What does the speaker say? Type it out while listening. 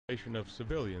of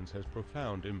civilians has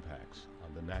profound impacts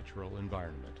on the natural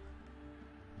environment.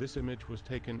 This image was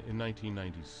taken in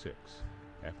 1996,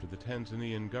 after the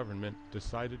Tanzanian government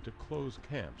decided to close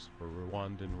camps for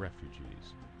Rwandan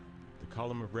refugees. The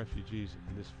column of refugees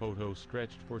in this photo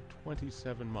stretched for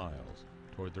 27 miles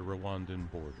toward the Rwandan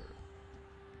border.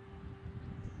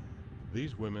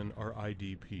 These women are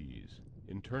IDPs,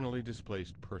 internally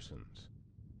displaced persons.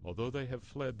 Although they have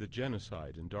fled the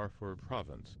genocide in Darfur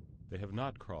province, they have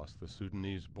not crossed the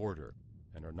Sudanese border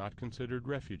and are not considered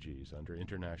refugees under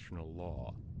international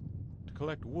law. To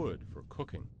collect wood for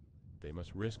cooking, they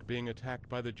must risk being attacked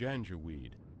by the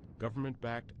Janjaweed,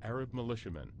 government-backed Arab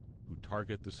militiamen who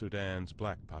target the Sudan's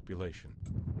black population.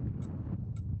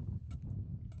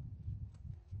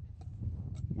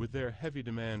 With their heavy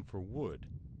demand for wood,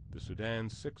 the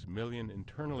Sudan's 6 million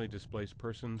internally displaced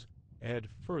persons add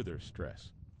further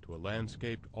stress to a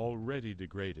landscape already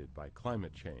degraded by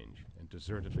climate change and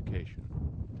desertification.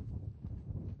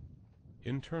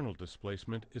 Internal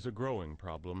displacement is a growing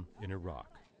problem in Iraq.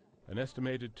 An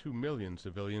estimated 2 million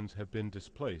civilians have been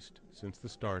displaced since the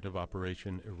start of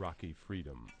Operation Iraqi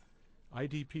Freedom.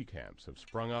 IDP camps have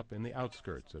sprung up in the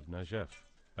outskirts of Najaf,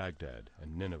 Baghdad,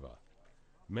 and Nineveh.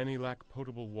 Many lack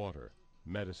potable water,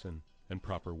 medicine, and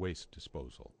proper waste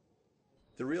disposal.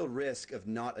 The real risk of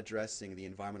not addressing the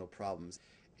environmental problems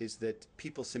is that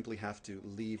people simply have to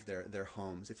leave their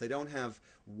homes. If they don't have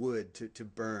wood to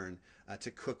burn,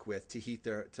 to cook with, to heat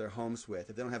their homes with,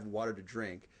 if they don't have water to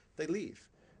drink, they leave.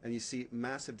 And you see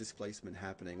massive displacement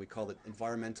happening. We call it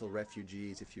environmental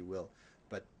refugees, if you will.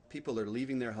 But people are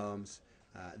leaving their homes.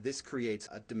 This creates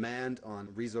a demand on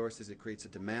resources, it creates a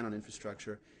demand on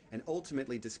infrastructure, and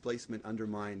ultimately displacement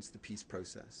undermines the peace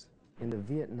process. In the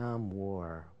Vietnam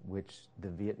War, which the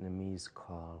Vietnamese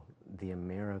call the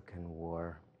American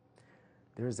War,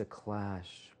 there was a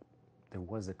clash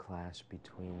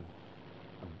between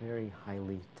a very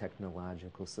highly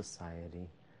technological society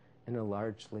and a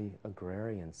largely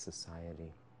agrarian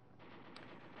society.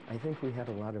 I think we had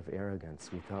a lot of arrogance.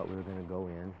 We thought we were going to go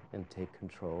in and take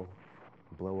control,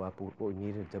 blow up what we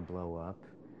needed to blow up,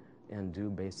 and do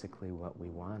basically what we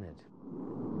wanted.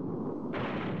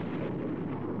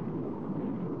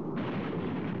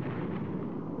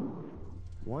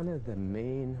 One of the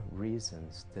main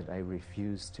reasons that I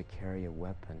refused to carry a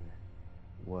weapon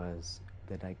was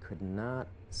that I could not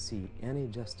see any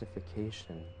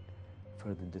justification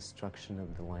for the destruction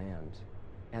of the land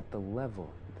at the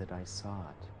level that I saw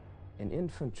it. An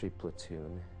infantry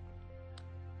platoon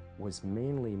was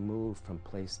mainly moved from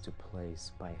place to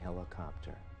place by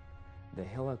helicopter. The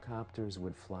helicopters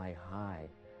would fly high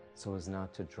so as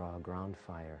not to draw ground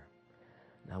fire.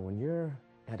 Now, when you're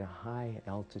at a high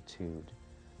altitude,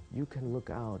 you can look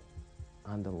out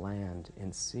on the land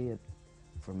and see it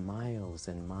for miles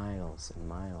and miles and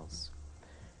miles.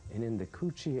 And in the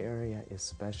Kuchi area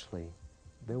especially,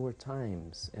 there were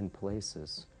times and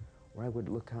places where I would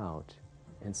look out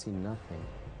and see nothing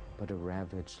but a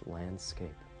ravaged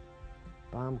landscape.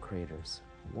 Bomb craters,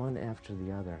 one after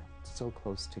the other, so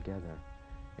close together,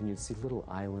 and you'd see little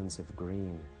islands of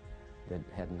green that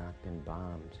had not been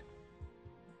bombed.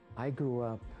 I grew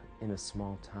up in a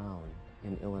small town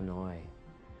in Illinois,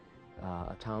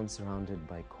 a town surrounded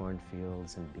by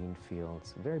cornfields and bean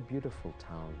fields, a very beautiful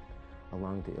town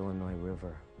along the Illinois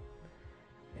River.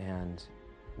 And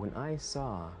when I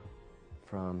saw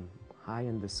from high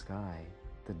in the sky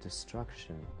the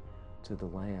destruction to the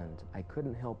land, I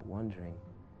couldn't help wondering,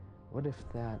 what if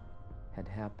that had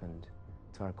happened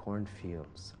to our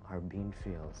cornfields, our bean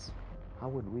fields? How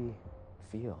would we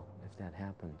feel if that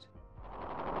happened?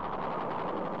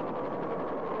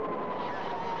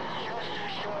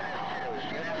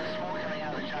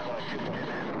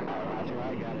 Roger,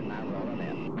 I got it now, rolling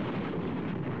in.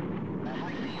 That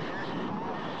might be first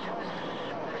just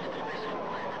north of my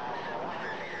smoke, about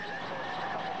 100 meters, and so just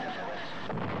a couple different.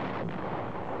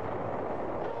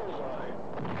 Bullseye.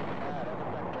 That looked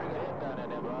like a pretty good hit down in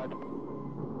there, Rod.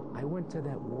 I went to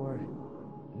that war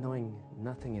knowing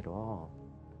nothing at all,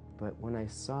 but when I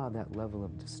saw that level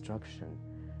of destruction,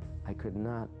 I could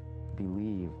not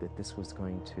believe that this was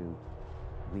going to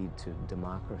lead to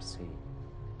democracy,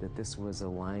 that this was a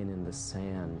line in the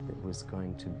sand that was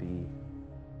going to be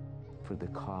for the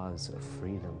cause of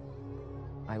freedom.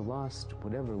 I lost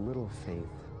whatever little faith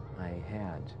I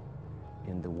had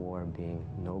in the war being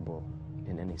noble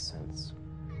in any sense.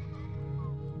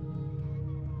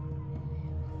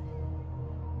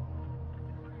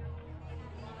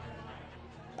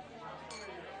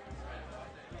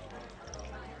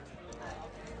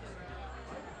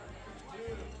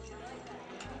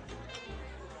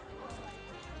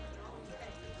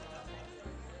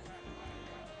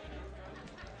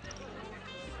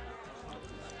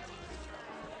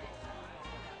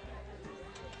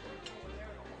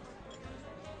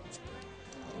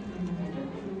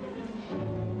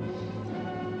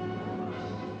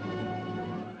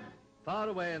 Far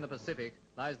away in the Pacific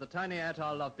lies the tiny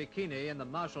atoll of Bikini in the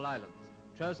Marshall Islands,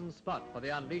 chosen spot for the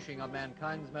unleashing of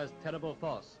mankind's most terrible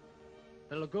force.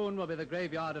 The lagoon will be the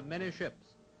graveyard of many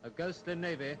ships, a ghostly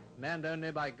navy manned only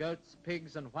by goats,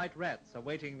 pigs, and white rats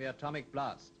awaiting the atomic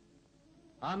blast.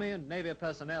 Army and Navy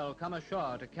personnel come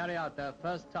ashore to carry out their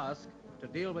first task to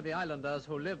deal with the islanders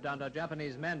who lived under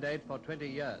Japanese mandate for 20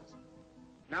 years.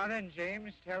 Now then,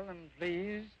 James, tell them,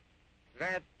 please,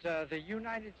 that the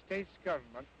United States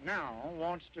government now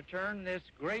wants to turn this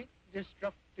great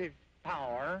destructive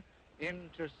power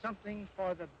into something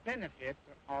for the benefit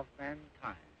of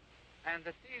mankind. And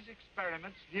that these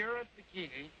experiments here at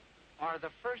Bikini are the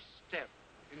first step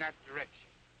in that direction.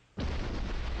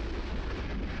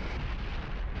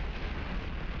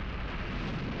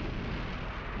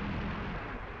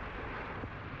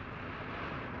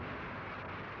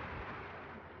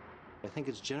 I think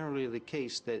it's generally the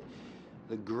case that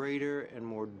the greater and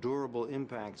more durable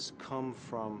impacts come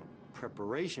from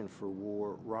preparation for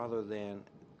war rather than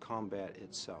combat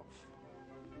itself.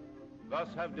 Thus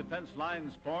have defense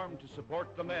lines formed to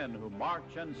support the men who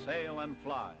march and sail and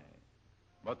fly.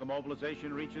 But the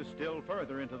mobilization reaches still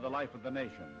further into the life of the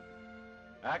nation.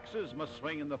 Axes must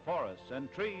swing in the forests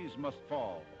and trees must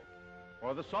fall,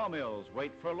 for the sawmills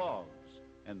wait for logs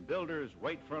and builders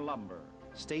wait for lumber.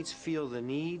 States feel the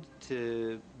need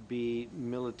to be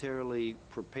militarily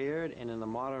prepared, and in the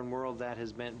modern world that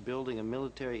has meant building a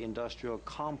military-industrial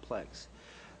complex,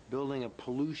 building a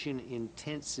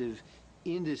pollution-intensive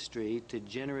industry to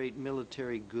generate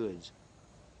military goods.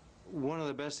 One of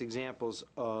the best examples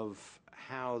of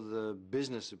how the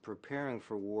business of preparing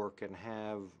for war can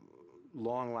have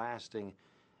long-lasting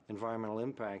environmental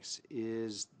impacts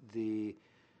is the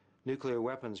nuclear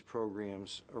weapons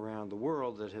programs around the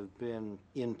world that have been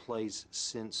in place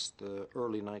since the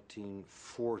early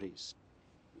 1940s.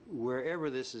 Wherever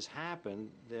this has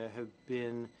happened, there have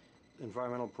been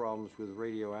environmental problems with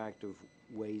radioactive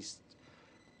waste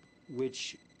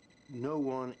which no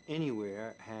one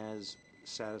anywhere has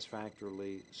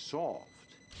satisfactorily solved.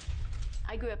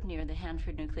 I grew up near the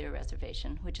Hanford Nuclear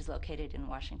Reservation, which is located in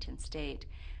Washington State.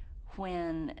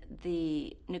 When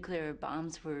the nuclear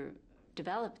bombs were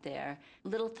developed there,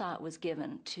 little thought was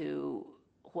given to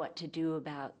what to do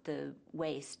about the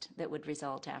waste that would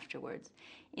result afterwards.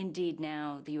 Indeed,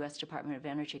 now the U.S. Department of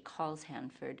Energy calls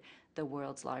Hanford the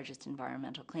world's largest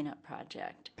environmental cleanup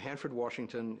project. Hanford,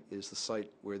 Washington is the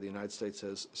site where the United States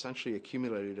has essentially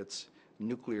accumulated its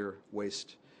nuclear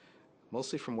waste,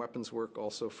 mostly from weapons work,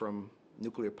 also from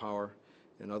nuclear power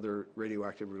and other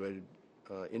radioactive related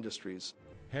industries.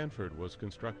 Hanford was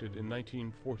constructed in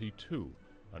 1942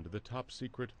 under the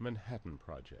top-secret Manhattan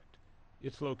Project.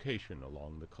 Its location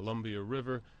along the Columbia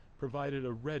River provided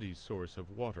a ready source of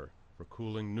water for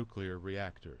cooling nuclear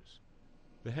reactors.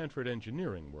 The Hanford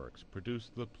Engineering Works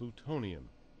produced the plutonium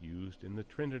used in the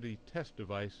Trinity test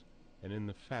device and in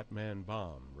the Fat Man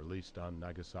bomb released on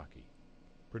Nagasaki.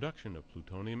 Production of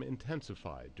plutonium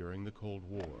intensified during the Cold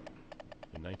War.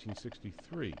 In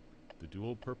 1963, the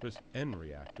dual-purpose N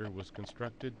reactor was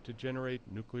constructed to generate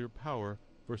nuclear power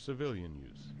for civilian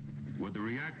use. With the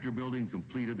reactor building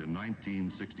completed in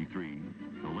 1963,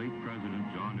 the late President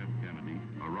John F. Kennedy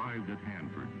arrived at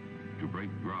Hanford to break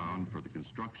ground for the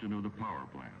construction of the power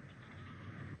plant.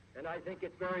 And I think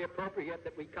it's very appropriate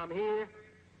that we come here,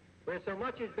 where so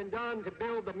much has been done to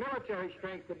build the military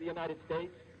strength of the United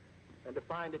States, and to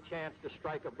find a chance to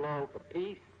strike a blow for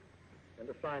peace, and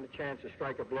to find a chance to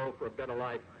strike a blow for a better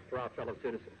life for our fellow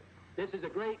citizens. This is a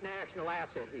great national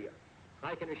asset here.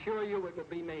 I can assure you it will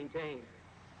be maintained.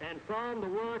 And from the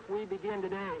work we begin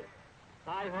today,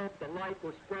 I hope the light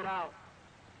will spread out,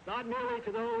 not merely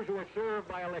to those who are served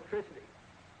by electricity,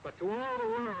 but to all the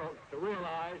world to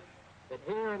realize that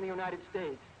here in the United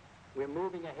States, we're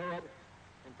moving ahead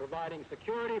and providing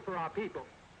security for our people,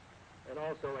 and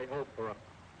also a hope for a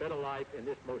better life in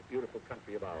this most beautiful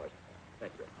country of ours.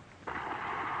 Thank you.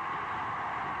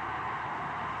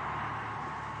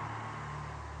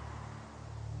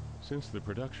 Since the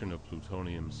production of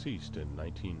plutonium ceased in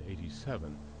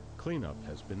 1987, cleanup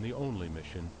has been the only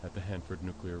mission at the Hanford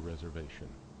Nuclear Reservation.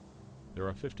 There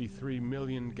are 53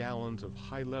 million gallons of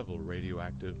high-level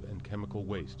radioactive and chemical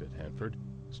waste at Hanford,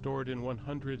 stored in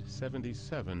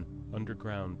 177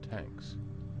 underground tanks.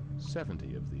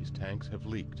 70 of these tanks have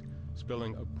leaked,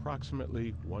 spilling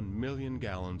approximately 1 million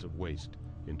gallons of waste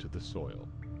into the soil.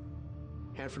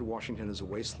 Hanford, Washington is a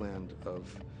wasteland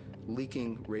of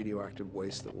leaking radioactive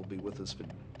waste that will be with us for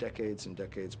decades and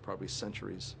decades, probably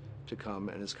centuries to come,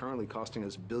 and is currently costing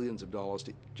us billions of dollars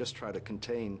to just try to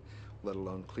contain, let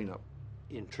alone clean up.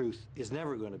 In truth, is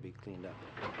never going to be cleaned up.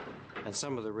 And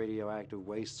some of the radioactive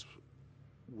wastes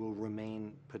will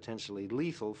remain potentially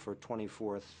lethal for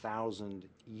 24,000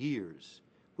 years,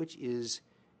 which is,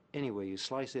 anyway you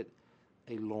slice it,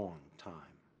 a long time.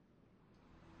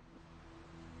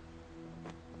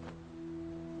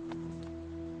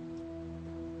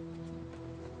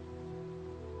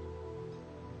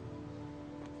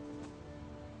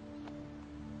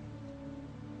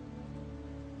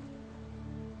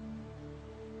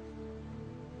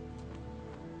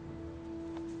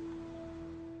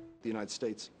 The United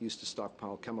States used to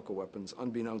stockpile chemical weapons,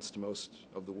 unbeknownst to most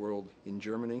of the world, in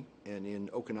Germany and in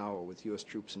Okinawa with U.S.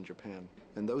 troops in Japan.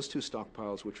 And those two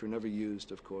stockpiles, which were never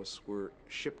used, of course, were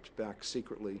shipped back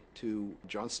secretly to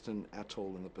Johnston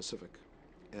Atoll in the Pacific.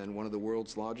 And one of the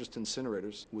world's largest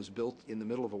incinerators was built in the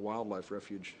middle of a wildlife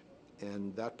refuge.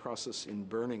 And that process in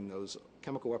burning those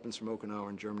chemical weapons from Okinawa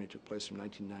and Germany took place from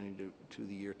 1990 to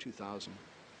the year 2000.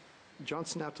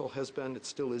 Johnston Atoll has been, it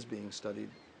still is being studied.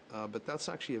 But that's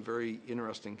actually a very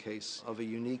interesting case of a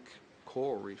unique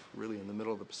coral reef, really, in the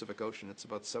middle of the Pacific Ocean. It's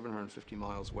about 750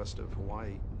 miles west of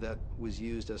Hawaii, that was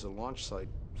used as a launch site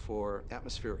for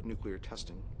atmospheric nuclear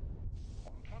testing.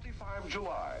 On 25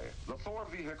 July, the Thor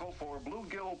vehicle for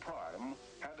Bluegill Prime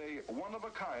had a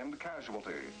one-of-a-kind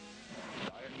casualty,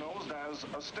 diagnosed as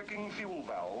a sticking fuel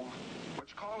valve,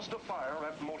 which caused a fire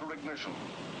at motor ignition.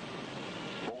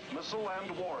 Both missile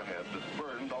and warhead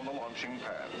burned on the launching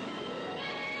pad.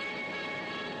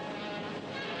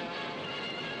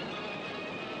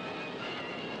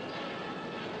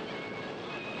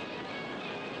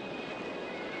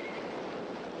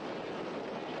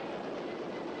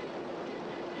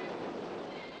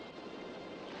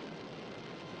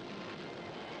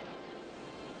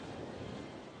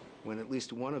 When at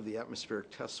least one of the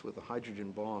atmospheric tests with a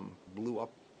hydrogen bomb blew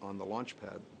up on the launch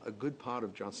pad, a good part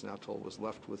of Johnston Atoll was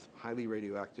left with highly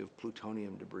radioactive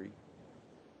plutonium debris.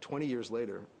 20 years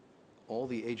later, all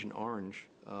the Agent Orange,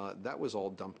 that was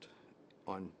all dumped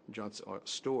on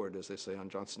stored, as they say, on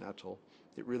Johnston Atoll.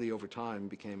 It really, over time,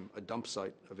 became a dump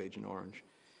site of Agent Orange.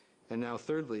 And now,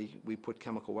 thirdly, we put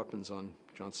chemical weapons on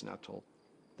Johnston Atoll.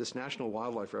 This National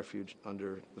Wildlife Refuge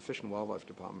under the Fish and Wildlife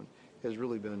Department has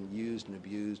really been used and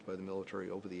abused by the military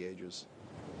over the ages.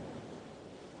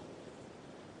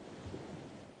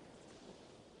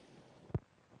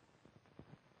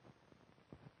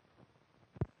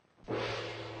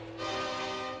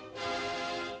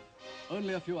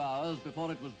 Only a few hours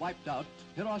before it was wiped out,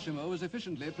 Hiroshima was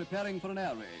efficiently preparing for an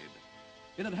air raid.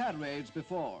 It had had raids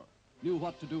before, knew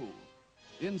what to do.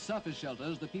 In surface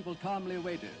shelters, the people calmly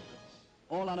waited,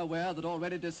 all unaware that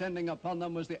already descending upon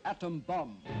them was the atom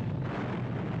bomb.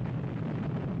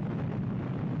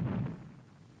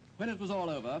 When it was all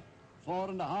over,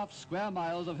 4.5 square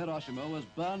miles of Hiroshima was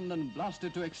burned and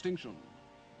blasted to extinction.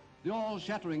 The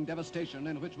all-shattering devastation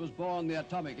in which was born the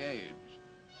atomic age.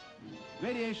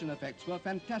 Radiation effects were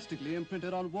fantastically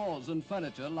imprinted on walls and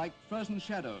furniture like frozen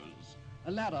shadows,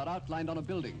 a ladder outlined on a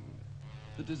building.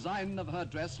 The design of her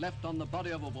dress left on the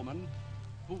body of a woman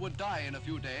who would die in a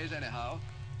few days anyhow,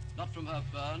 not from her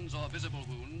burns or visible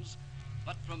wounds,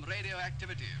 but from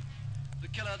radioactivity, the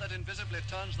killer that invisibly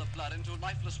turns the blood into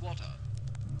lifeless water.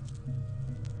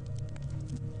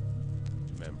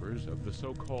 Members of the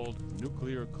so-called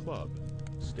Nuclear Club,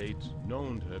 states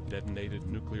known to have detonated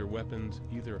nuclear weapons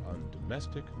either on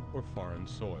domestic or foreign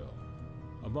soil.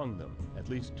 Among them, at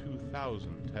least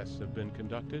 2,000 tests have been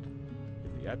conducted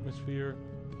in the atmosphere,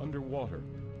 underwater,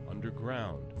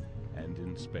 underground, and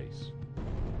in space.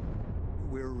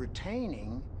 We're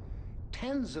retaining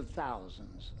tens of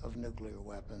thousands of nuclear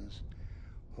weapons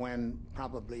when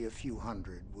probably a few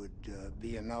hundred would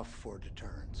be enough for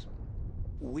deterrence.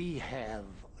 We have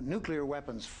nuclear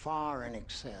weapons far in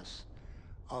excess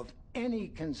of any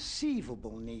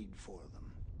conceivable need for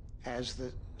them. As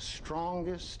the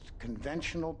strongest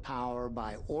conventional power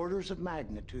by orders of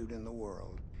magnitude in the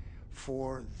world,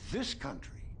 for this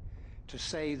country to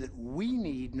say that we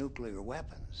need nuclear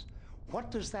weapons,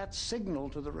 what does that signal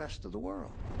to the rest of the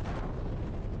world?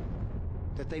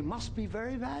 That they must be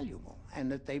very valuable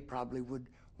and that they probably would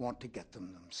want to get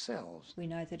them themselves. We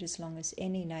know that as long as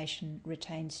any nation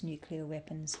retains nuclear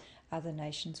weapons, other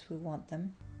nations will want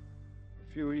them.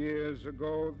 A few years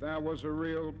ago, there was a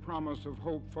real promise of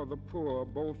hope for the poor,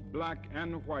 both black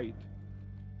and white,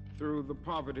 through the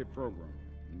poverty program.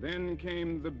 Then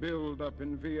came the build-up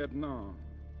in Vietnam,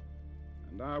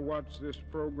 and I watched this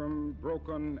program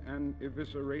broken and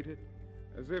eviscerated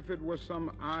as if it was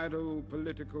some idle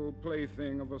political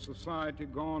plaything of a society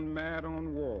gone mad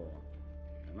on war.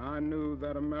 And I knew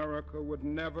that America would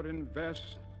never invest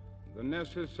the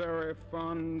necessary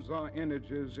funds or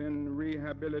energies in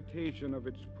rehabilitation of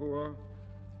its poor,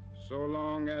 So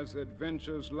long as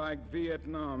adventures like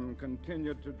Vietnam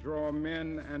continue to draw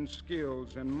men and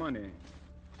skills and money,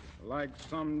 like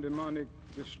some demonic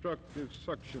destructive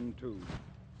suction tube.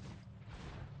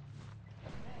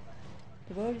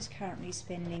 The world is currently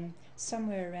spending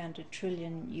somewhere around $1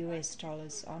 trillion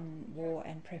on war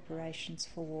and preparations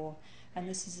for war, and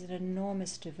this is an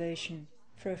enormous diversion.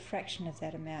 For a fraction of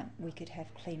that amount, we could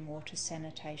have clean water,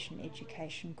 sanitation,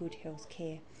 education, good health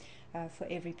care for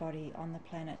everybody on the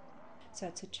planet. So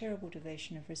it's a terrible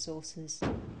diversion of resources.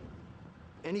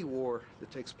 Any war that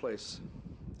takes place,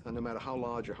 no matter how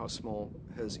large or how small,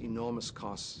 has enormous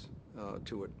costs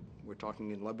to it. We're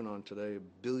talking in Lebanon today,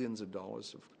 billions of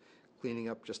dollars of cleaning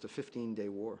up just a 15-day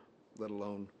war, let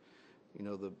alone,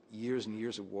 the years and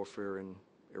years of warfare in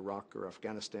Iraq or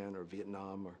Afghanistan or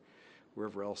Vietnam or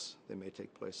wherever else they may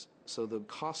take place. So the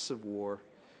costs of war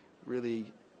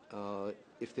really,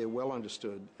 if they're well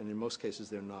understood, and in most cases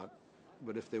they're not,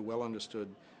 but if they're well understood,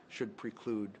 should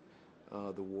preclude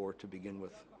the war to begin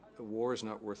with. A war is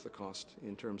not worth the cost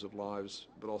in terms of lives,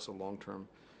 but also long-term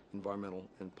environmental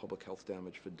and public health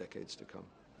damage for decades to come.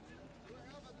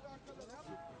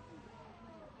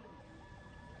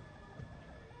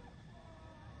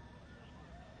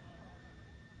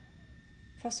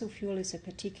 Fossil fuel is a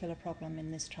particular problem in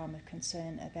this time of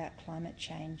concern about climate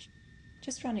change.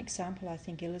 Just one example I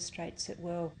think illustrates it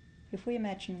well. If we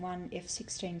imagine one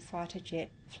F-16 fighter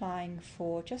jet flying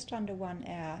for just under 1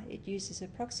 hour, it uses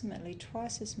approximately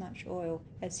twice as much oil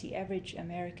as the average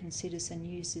American citizen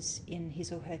uses in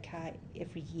his or her car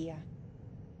every year.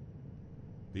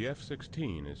 The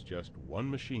F-16 is just one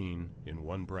machine in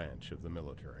one branch of the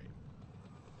military.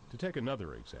 To take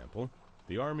another example,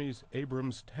 the Army's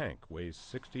Abrams tank weighs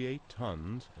 68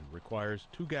 tons and requires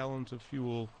 2 gallons of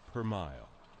fuel per mile.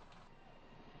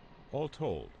 All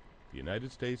told, the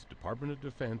United States Department of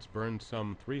Defense burns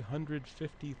some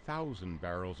 350,000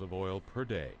 barrels of oil per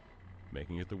day,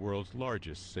 making it the world's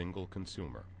largest single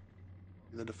consumer.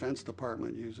 The Defense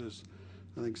Department uses,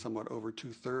 I think, somewhat over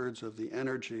 2/3 of the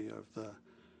energy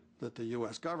that the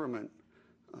U.S. government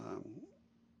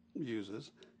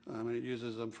uses. And it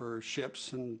uses them for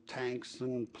ships and tanks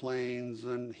and planes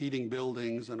and heating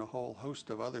buildings and a whole host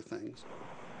of other things.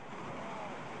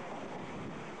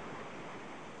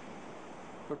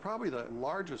 But probably the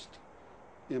largest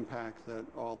impact that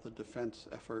all the defense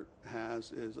effort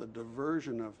has is a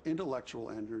diversion of intellectual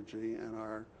energy and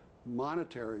our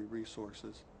monetary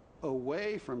resources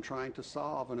away from trying to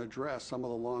solve and address some of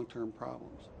the long-term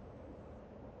problems.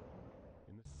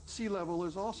 Sea level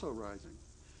is also rising.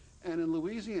 And in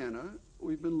Louisiana,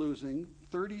 we've been losing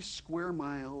 30 square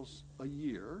miles a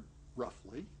year,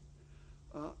 roughly,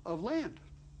 of land.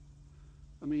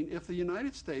 I mean, if the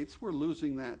United States were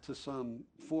losing that to some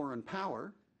foreign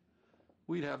power,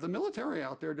 we'd have the military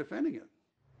out there defending it.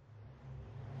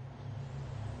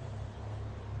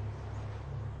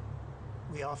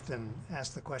 We often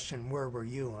ask the question, where were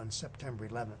you on September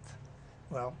 11th?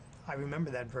 Well, I remember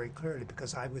that very clearly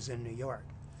because I was in New York,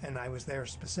 and I was there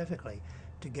specifically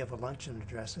to give a luncheon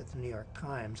address at the New York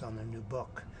Times on their new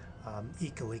book,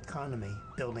 Eco-Economy,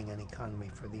 Building an Economy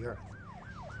for the Earth.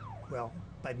 Well,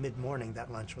 by mid-morning,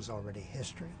 that lunch was already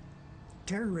history.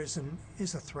 Terrorism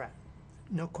is a threat,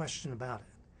 no question about it.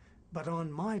 But on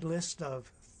my list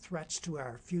of threats to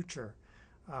our future,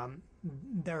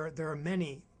 there are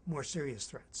many more serious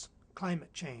threats.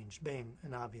 Climate change being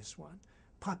an obvious one,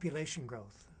 population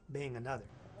growth being another.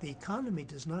 The economy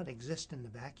does not exist in the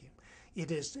vacuum.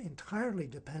 It is entirely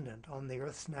dependent on the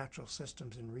Earth's natural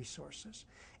systems and resources.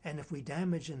 And if we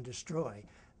damage and destroy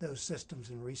those systems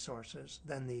and resources,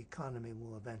 then the economy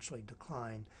will eventually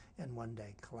decline and one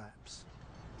day collapse.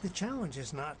 The challenge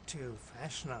is not to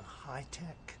fashion a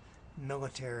high-tech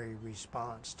military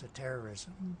response to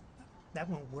terrorism. That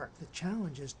won't work. The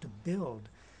challenge is to build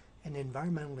an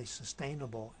environmentally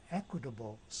sustainable,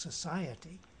 equitable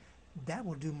society that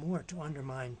will do more to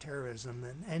undermine terrorism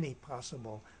than any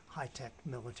possible high-tech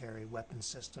military weapon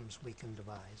systems we can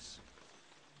devise.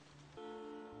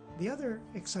 The other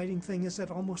exciting thing is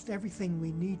that almost everything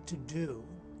we need to do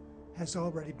has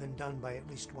already been done by at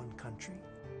least one country.